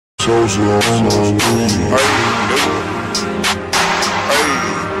Soldier on my weed. Hey, nigga. Hey,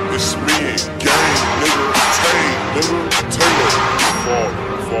 it's me and gang, nigga. Taylor. Fall.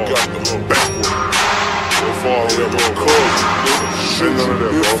 Got the little backward. Fall, nigga. Shit, none of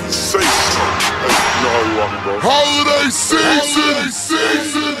that, bro. Say something. Hey, you know how you walking, bro. Holiday season.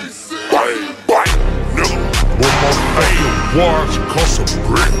 Bang, nigga. With my fucking watch cost a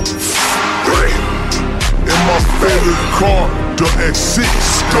brick. In my favorite car, the X6.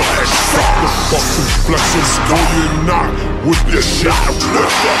 The fucking flexes, go you not with the shot.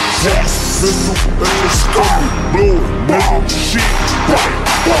 Pistol at your stomach, blow it, nigga. Shit,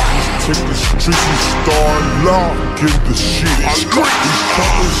 just take the streets and start locking the shit. These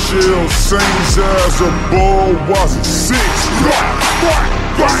poppin' shells, same as a Budweiser 6.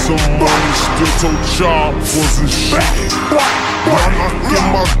 Got some money, still told job wasn't shit. When I knock in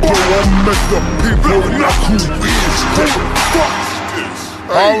my door, I make the people know who is.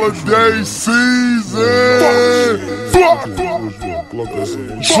 Holiday season.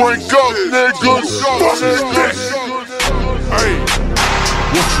 Drink up, niggas. Hey,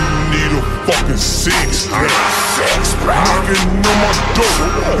 what you need a fucking 6? Knocking on my door.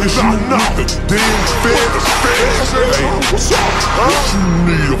 Is you not the damn feds? Hey, what's up? What you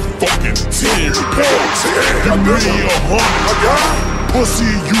need a fucking 10? Give me 100. Pussy,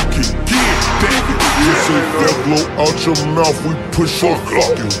 you can get that. Just a that blow out your mouth, we push your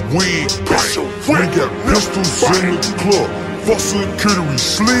fucking wig back. We got pistols in the club, for security,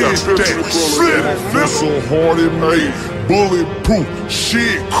 slid that. That's so hard it made, bulletproof,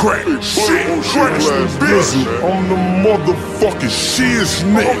 shit crack. Busy on the motherfucking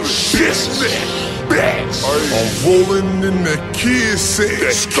shiznit. I'm rolling in that kid set.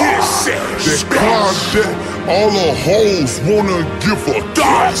 That car that all the hoes wanna give a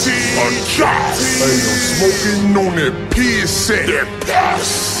shot. Hey, I'm smoking on that pig set.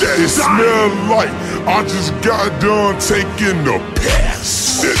 It smell like I just got done taking the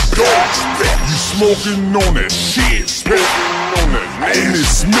piss. You smoking on that shit, and it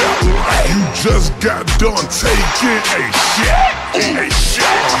smell like you just got done taking a shit. I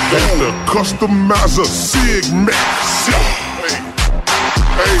had to customize a Sigma.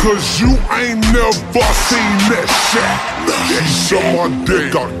 Cause you ain't never seen that shit. She sucked my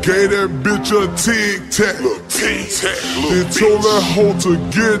dick, I gave that bitch a tic-tac. Then told that hoe to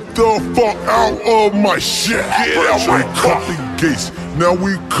get the fuck out of my shit. We cut the gates, now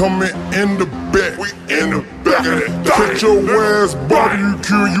we coming in the back. Catch your ass,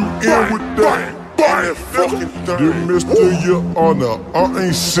 barbecue you in with that. Dear Mr. Your Honor, I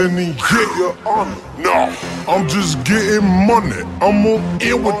ain't sinning yet, Your Honor. No, I'm just getting money. I'm on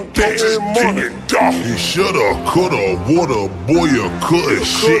in with that money. You shoulda, coulda, woulda, boy, you couldn't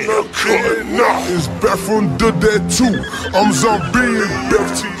shit. It's back from the dead too. I'm zombie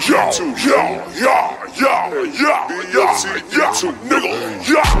back to nigga.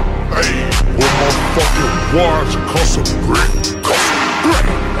 Hey, with my fucking watch cost a brick.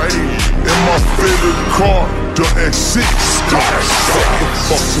 Hey, in my favorite car, the X6.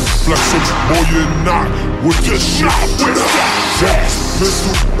 Fucking flexin', boy, you're not with the shit.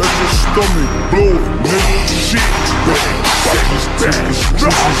 Pistol at your stomach, blow it, nigga. Shit. Just take the streets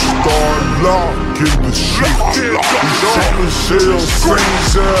and start locking the shit. These poppin' shells, same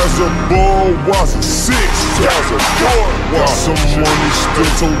as a Budweiser 6. Got some money,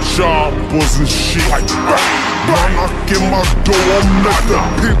 still told job wasn't shit. When I knock in my door, I make the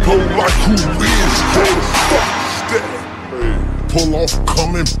people like who is that? Pull off,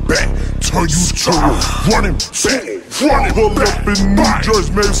 coming back, turn you to a running back. Pull up in New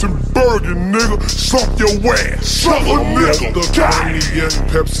Jersey, Masonburger, nigga. Slump your ass, suck a nigga. The Cognac,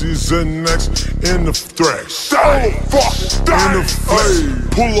 Pepsi's and next in the thrash. In the face,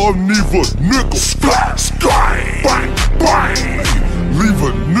 pull up, leave a nigga. Splash, bang. Leave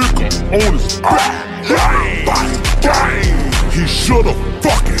a nigga on his back. He should've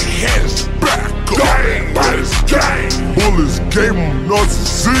fucking had his back up. Bullets gave him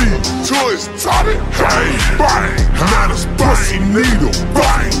Nazi to his tummy. Now this pussy need a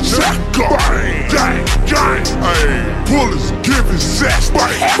check up. Bullets give his ass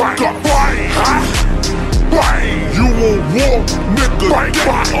back up. You won't war, nigga.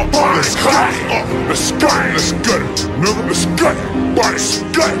 Let's get it, nigga. Let's get it.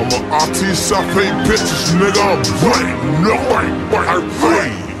 I'm an artist, I paint pictures, nigga. I'm running, I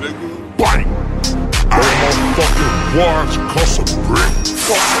rain, nigga. Bang. My fucking watch cost a brick.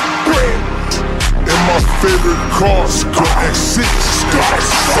 In my favorite cars, got X6.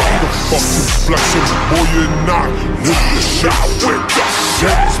 Fucking flexing, boy, you're not with the shit. With the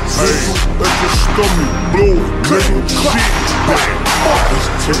shit, hey, let your stomach blow, nigga. Shit, bang.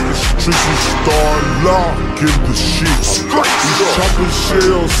 Let's take the streets and start locking the shit. These chopping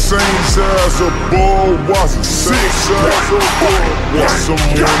shells, same size a ball, was it six size a ball? Want some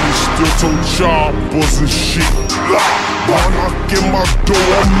money, still told choppers and shit. Why knock in my door?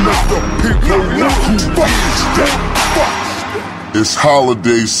 I'm not the people. Who is that? It's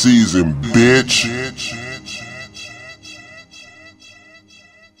holiday season, bitch.